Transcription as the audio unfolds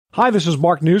Hi, this is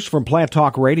Mark News from Plant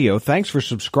Talk Radio. Thanks for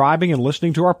subscribing and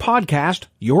listening to our podcast,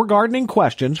 Your Gardening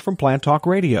Questions from Plant Talk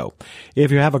Radio.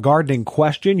 If you have a gardening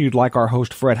question you'd like our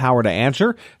host Fred Howard to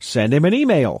answer, send him an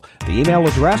email. The email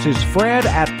address is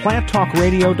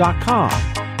fred@planttalkradio.com.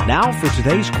 Now for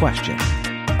today's question.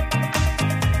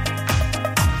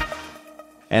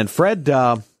 And Fred,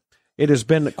 it has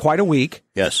been quite a week.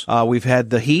 Yes. We've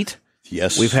had the heat.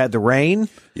 Yes. We've had the rain.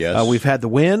 Yes. We've had the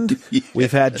wind. Yes.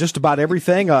 We've had just about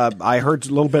everything. I heard a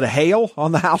little bit of hail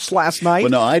on the house last night.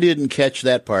 Well, no, I didn't catch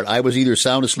that part. I was either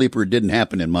sound asleep or it didn't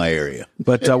happen in my area.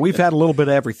 But we've had a little bit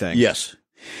of everything. Yes.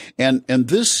 And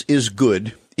this is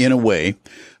good in a way.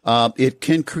 It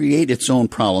can create its own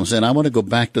problems. And I want to go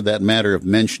back to that matter of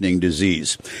mentioning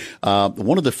disease.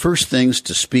 One of the first things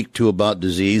to speak to about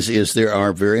disease is there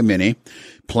are very many.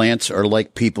 Plants are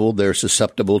like people. They're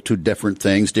susceptible to different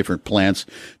things. Different plants,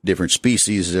 different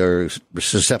species are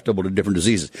susceptible to different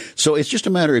diseases. So it's just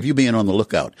a matter of you being on the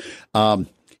lookout.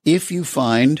 If you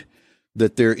find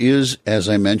that there is, as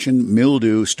I mentioned,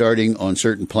 mildew starting on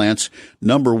certain plants,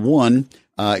 number one,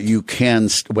 you can,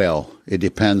 it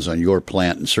depends on your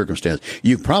plant and circumstance.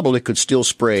 You probably could still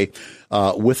spray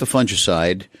with a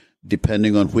fungicide,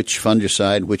 depending on which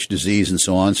fungicide, which disease, and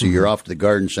so on. So you're off to the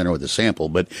garden center with a sample.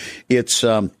 But it's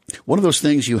one of those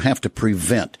things you have to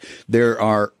prevent. There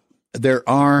are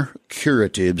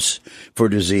curatives for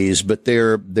disease, but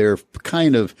they're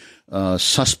kind of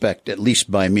suspect, at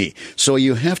least by me. So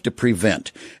you have to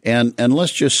prevent. And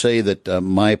let's just say that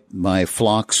my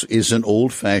phlox is an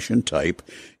old-fashioned type.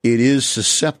 It is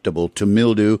susceptible to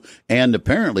mildew and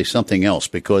apparently something else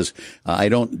because I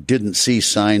didn't see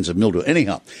signs of mildew.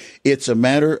 Anyhow, it's a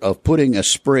matter of putting a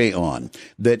spray on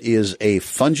that is a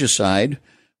fungicide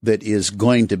that is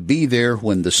going to be there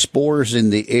when the spores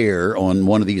in the air on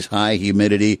one of these high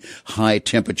humidity, high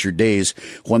temperature days,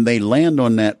 when they land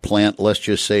on that plant, let's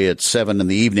just say at 7 in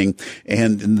the evening,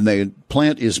 and the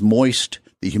plant is moist,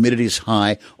 the humidity is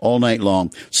high all night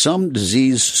long. Some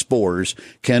disease spores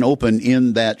can open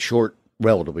in that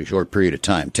relatively short period of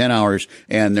time, 10 hours,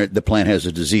 and the plant has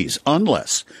a disease,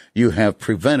 unless you have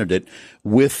prevented it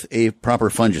with a proper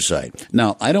fungicide.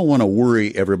 Now, I don't want to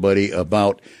worry everybody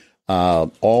about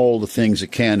all the things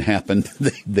that can happen.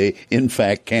 They in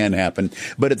fact can happen.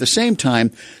 But at the same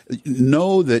time,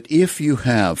 know that if you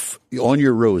have on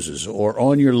your roses or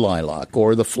on your lilac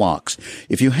or the phlox,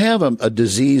 if you have a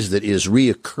disease that is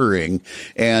reoccurring,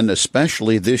 and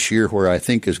especially this year where I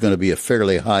think is going to be a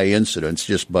fairly high incidence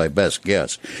just by best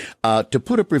guess, to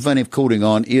put a preventive coating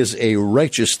on is a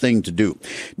righteous thing to do.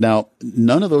 Now,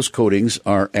 none of those coatings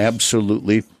are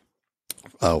absolutely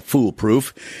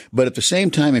foolproof, but at the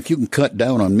same time, if you can cut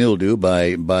down on mildew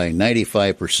by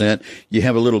 95%, you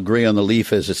have a little gray on the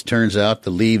leaf. As it turns out,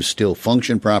 the leaves still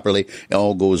function properly. It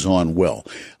all goes on well.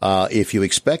 If you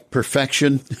expect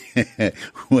perfection,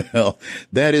 well,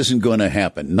 that isn't going to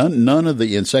happen. None of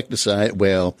the insecticide.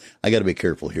 Well, I got to be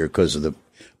careful here because of the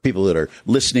people that are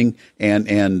listening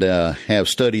and have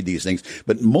studied these things.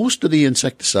 But most of the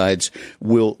insecticides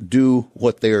will do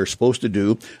what they are supposed to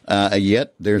do,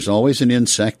 yet there's always an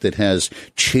insect that has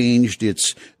changed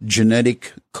its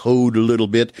genetic code a little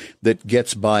bit that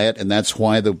gets by it, and that's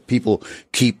why the people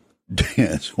keep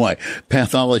that's why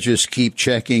pathologists keep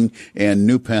checking and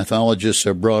new pathologists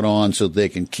are brought on so they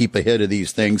can keep ahead of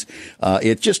these things.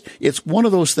 It's one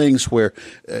of those things where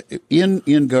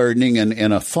in gardening,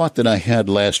 and a thought that I had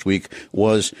last week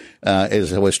was,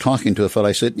 as I was talking to a fellow,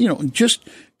 I said, just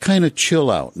kind of chill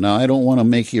out. Now, I don't want to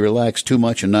make you relax too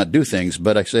much and not do things,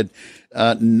 but I said,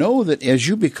 know that as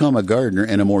you become a gardener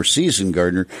and a more seasoned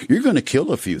gardener, you're going to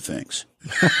kill a few things.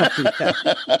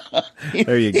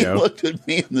 There you go. He looked at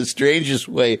me in the strangest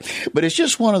way. But it's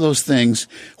just one of those things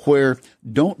where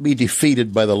don't be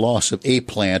defeated by the loss of a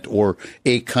plant or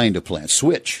a kind of plant.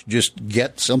 Switch. Just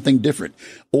get something different.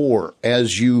 Or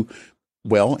as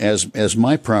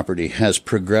my property has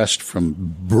progressed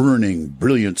from burning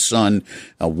brilliant sun,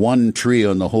 one tree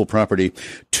on the whole property,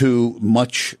 to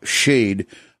much shade,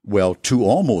 to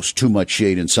almost too much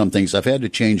shade in some things, I've had to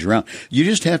change around. You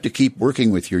just have to keep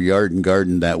working with your yard and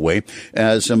garden that way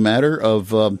as a matter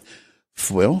of,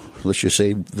 let's just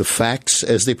say the facts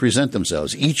as they present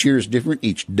themselves. Each year is different.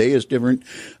 Each day is different,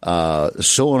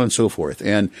 so on and so forth.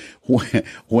 And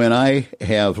when I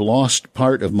have lost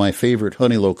part of my favorite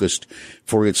honey locust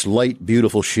for its light,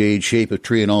 beautiful shade, shape of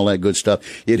tree, and all that good stuff,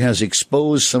 it has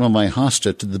exposed some of my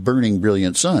hosta to the burning,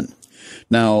 brilliant sun.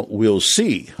 Now, we'll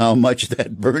see how much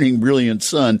that burning brilliant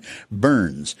sun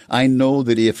burns. I know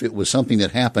that if it was something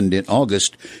that happened in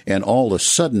August and all of a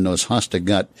sudden those hosta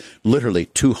got literally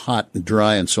too hot and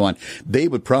dry and so on, they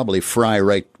would probably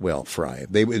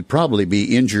They would probably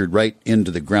be injured right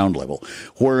into the ground level.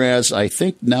 Whereas I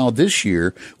think now this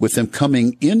year, with them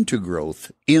coming into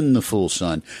growth in the full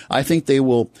sun, I think they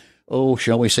will,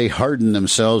 shall we say, harden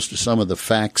themselves to some of the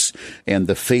facts and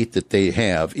the faith that they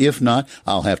have. If not,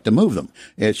 I'll have to move them.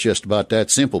 It's just about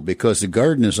that simple, because the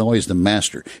garden is always the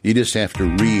master. You just have to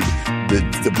read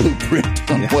the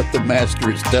blueprint on what the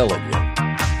master is telling you.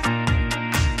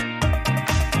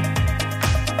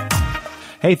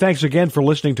 Hey, thanks again for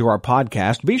listening to our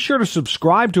podcast. Be sure to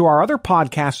subscribe to our other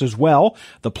podcasts as well,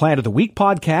 the Plant of the Week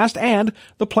podcast and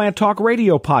the Plant Talk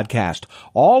Radio podcast,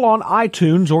 all on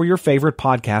iTunes or your favorite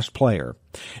podcast player.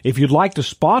 If you'd like to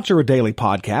sponsor a daily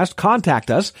podcast, contact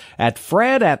us at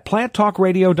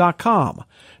fred@planttalkradio.com.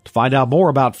 To find out more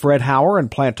about Fred Hauer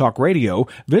and Plant Talk Radio,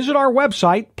 visit our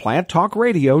website,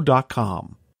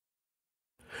 planttalkradio.com.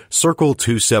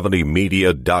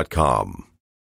 Circle270media.com